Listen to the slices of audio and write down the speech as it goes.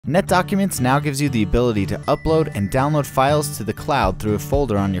NetDocuments now gives you the ability to upload and download files to the cloud through a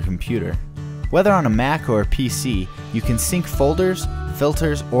folder on your computer. Whether on a Mac or a PC, you can sync folders,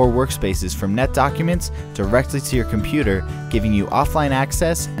 filters, or workspaces from NetDocuments directly to your computer, giving you offline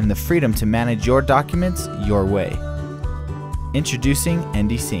access and the freedom to manage your documents your way. Introducing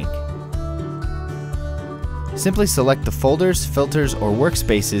ndSync. Simply select the folders, filters, or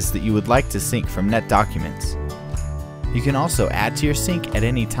workspaces that you would like to sync from NetDocuments. You can also add to your sync at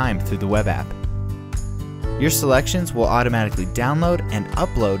any time through the web app. Your selections will automatically download and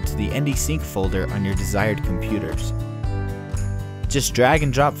upload to the ndSync folder on your desired computers. Just drag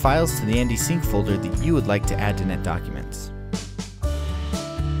and drop files to the ndSync folder that you would like to add to NetDocuments.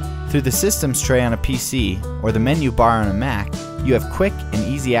 Through the Systems tray on a PC or the menu bar on a Mac, you have quick and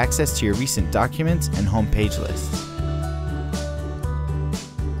easy access to your recent documents and home page lists.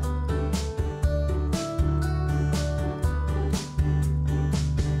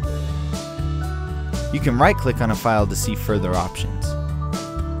 You can right-click on a file to see further options.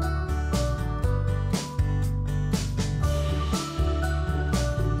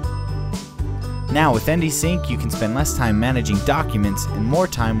 Now with ndSync, you can spend less time managing documents and more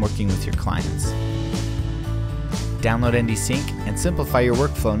time working with your clients. Download ndSync and simplify your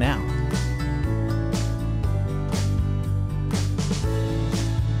workflow now.